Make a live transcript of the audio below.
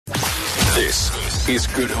This is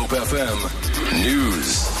Good Hope FM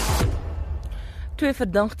News. Twee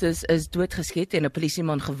verdagtes is doodgeskiet en 'n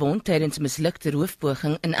polisieman gewond tydens mislukte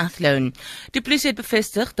roofpoging in Athlone. Die polisie het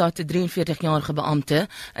bevestig dat 'n 43-jarige beampte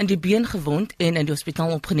in die been gewond en in die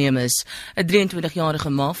hospitaal opgeneem is. 'n 23-jarige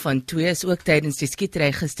ma van Twee is ook tydens die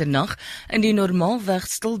skietery gisternag in die normaalweg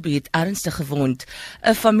stilbuurt ernstig gewond.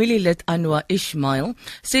 'n Familielid, Anwar Ismail,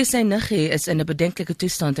 sê sy niggie is in 'n bedenklike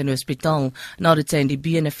toestand in die hospitaal nadat sy in die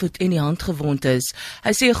bene, voet en die hand gewond is.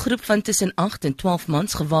 Hy sê 'n groep van tussen 8 en 12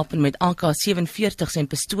 mans gewapen met AK-47 en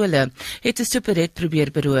pistole het 'n superret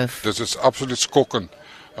probeer beroof. Dit is absoluut skokkend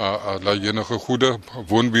dat enige goede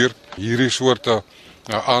woonbuurt hierdie soorte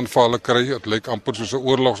aanvalle kry. Het lyk amper soos 'n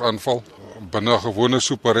oorlogsaanval binne 'n gewone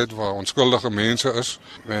superret waar onskuldige mense is.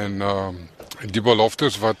 En die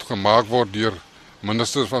beloftes wat gemaak word deur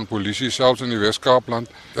ministers van polisie selfs in die Wes-Kaapland,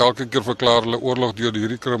 elke keer verklaar hulle oorlog deur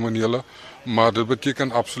hierdie kriminele, maar dit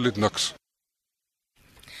beteken absoluut niks.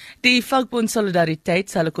 Die vakbond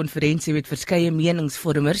Solidariteit sal 'n konferensie met verskeie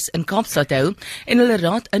meningsvormers in Kaapstad hou en hulle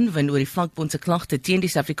raad inwin oor die vakbond se klagte teen die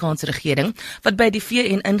Suid-Afrikaanse regering wat by die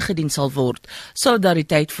VN ingedien sal word.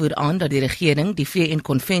 Solidariteit voer aan dat die regering die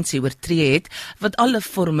VN-konvensie oortree het wat alle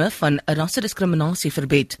forme van rassediskriminasie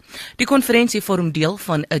verbied. Die konferensie vorm deel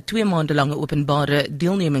van 'n 2 maande lange openbare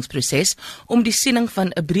deelnemingsproses om die siening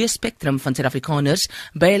van 'n breë spektrum van Suid-Afrikaners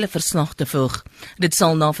by hulle verslag te voeg. Dit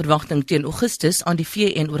sal na verwagting teen Augustus aan die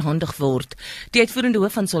VN oorhandig word. Die uitvoerende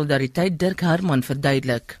hoof van Solidariteit, Dirk Herman,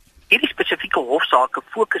 verduidelik. Hierdie spesifieke hofsaake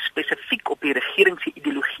fokus spesifiek op die regering se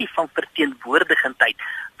ideologie van verteenwoordigendheid,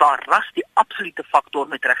 waar ras die absolute faktor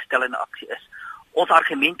met regstellende aksie is. Ons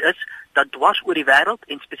argument is dat dwars oor die wêreld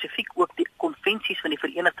en spesifiek ook die konvensies van die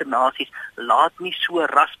Verenigde Nasies laat nie so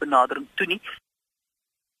rasbenadering toe nie.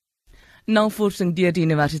 Navorsing deur die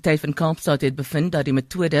Universiteit van Kaapstad het bevind dat die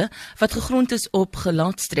metode wat gegrond is op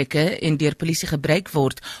gelaatstrekke en deur polisie gebruik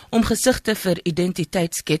word om gesigte vir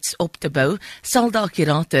identiteitskets op te bou, selde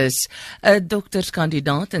akkuraat is. 'n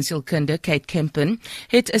Dokterskandidaat in sielkunde, Kate Kempen,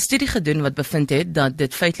 het 'n studie gedoen wat bevind het dat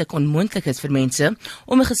dit feitelik onmoontlik is vir mense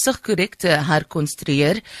om 'n gesig korrek te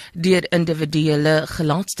herkonstrueer deur individuele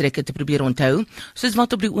gelaatstrekke te probeer onthou, soos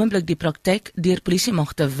wat op die oomblik die praktyk deur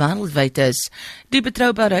polisiemagte wêreldwyd is. Die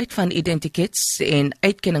betroubaarheid van identiteitskets en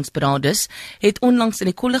uitkenningsberades het onlangs in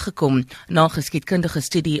die kolle gekom na 'n geskiedkundige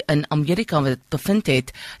studie in Amerika wat bevind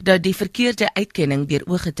het dat die verkeerde uitkenning deur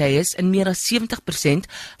ooggetuies in meer as 70%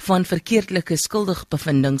 van verkeerdelike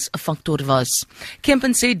skuldigbevindings 'n faktor was.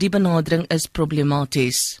 Kempen sê die benadering is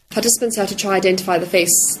problematies. Participants had to try identify the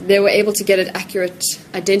face. They were able to get it accurate,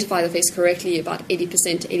 identify the face correctly about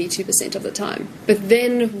 80% to 82% of the time. But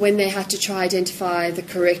then when they had to try identify the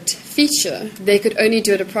correct feature, they could only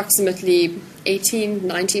do it approximately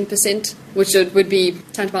 18-19%, which would be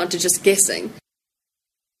tantamount to just guessing.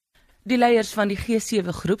 Die leiers van die G7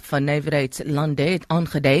 groep van nywerheidslande het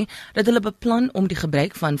aangedui dat hulle beplan om die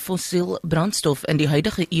gebruik van fossiel brandstof in die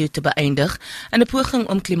huidige eeu te beëindig in 'n poging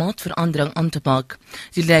om klimaatsverandering aan te pak.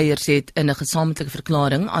 Die leiers het in 'n gesamentlike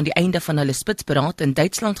verklaring aan die einde van hulle spitsberaad in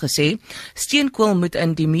Duitsland gesê, steenkool moet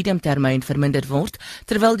in die mediumtermyn verminder word,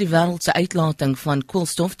 terwyl die wêreld se uitlating van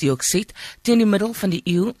koolstofdioksied teen die middel van die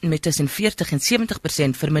eeu met tussen 40 en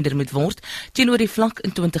 70% verminder moet word teenoor die vlak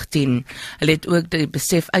in 2010. Hulle het ook die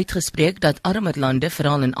besef uitgespreek dat armer lande,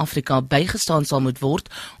 veral in Afrika, bygestaan sal moet word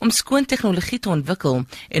om skoon tegnologie te ontwikkel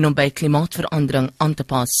en om by klimaatsverandering aan te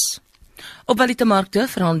pas. Op valutamarkte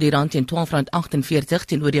verhandel die rand teen R12.48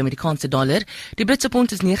 teenoor die Amerikaanse dollar. Die Britse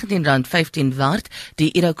pond is R19.15 waard,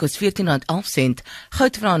 die euro kos $14.11.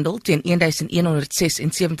 Goud verhandel teen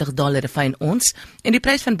 $1,176 per fyn ons en die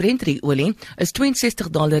prys van Brent-olie is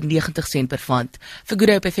 $62.90 per vat. Vir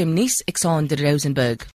Good Hope FM nuus, Alexander Rosenberg.